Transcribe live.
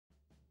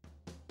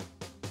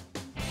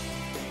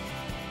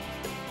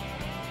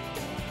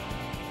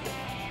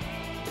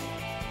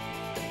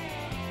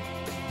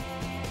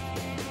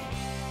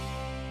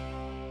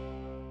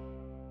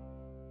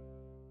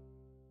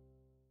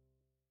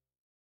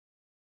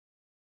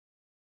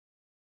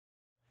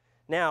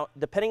Now,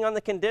 depending on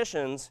the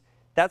conditions,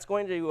 that's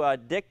going to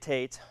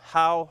dictate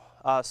how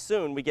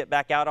soon we get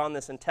back out on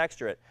this and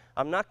texture it.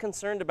 I'm not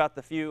concerned about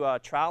the few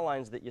trowel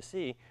lines that you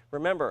see.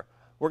 Remember,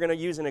 we're going to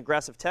use an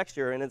aggressive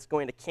texture, and it's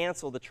going to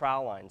cancel the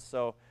trowel lines.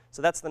 So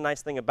that's the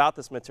nice thing about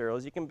this material,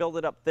 is you can build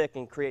it up thick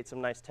and create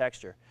some nice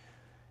texture.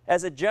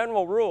 As a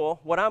general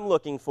rule, what I'm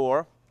looking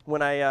for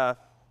when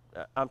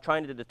I'm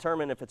trying to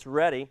determine if it's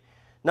ready,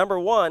 number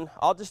one,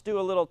 I'll just do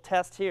a little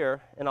test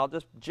here, and I'll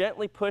just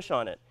gently push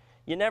on it.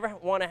 You never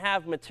want to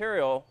have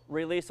material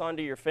release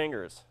onto your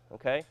fingers,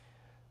 okay?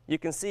 You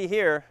can see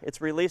here,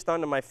 it's released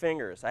onto my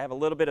fingers. I have a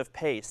little bit of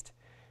paste.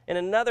 And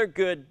another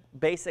good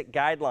basic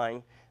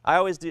guideline, I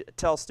always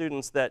tell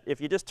students that if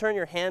you just turn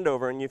your hand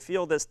over and you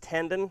feel this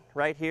tendon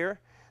right here,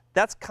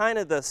 that's kind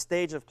of the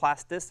stage of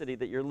plasticity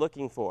that you're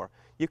looking for.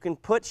 You can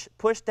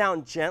push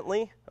down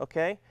gently,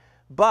 okay?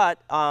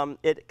 But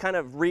it kind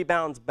of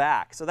rebounds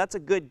back. So that's a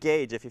good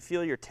gauge. If you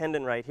feel your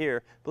tendon right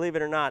here, believe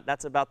it or not,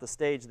 that's about the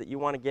stage that you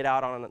want to get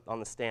out on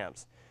the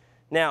stamps.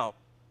 Now,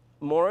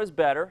 more is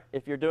better.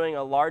 If you're doing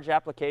a large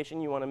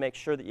application, you want to make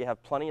sure that you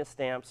have plenty of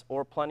stamps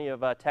or plenty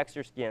of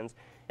texture skins.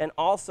 And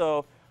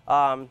also,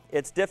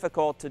 it's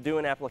difficult to do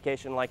an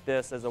application like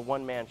this as a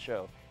one-man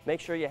show.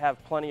 Make sure you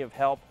have plenty of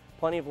help,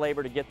 plenty of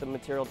labor to get the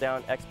material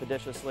down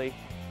expeditiously.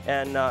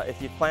 And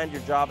if you planned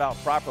your job out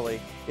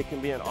properly, it can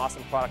be an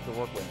awesome product to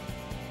work with.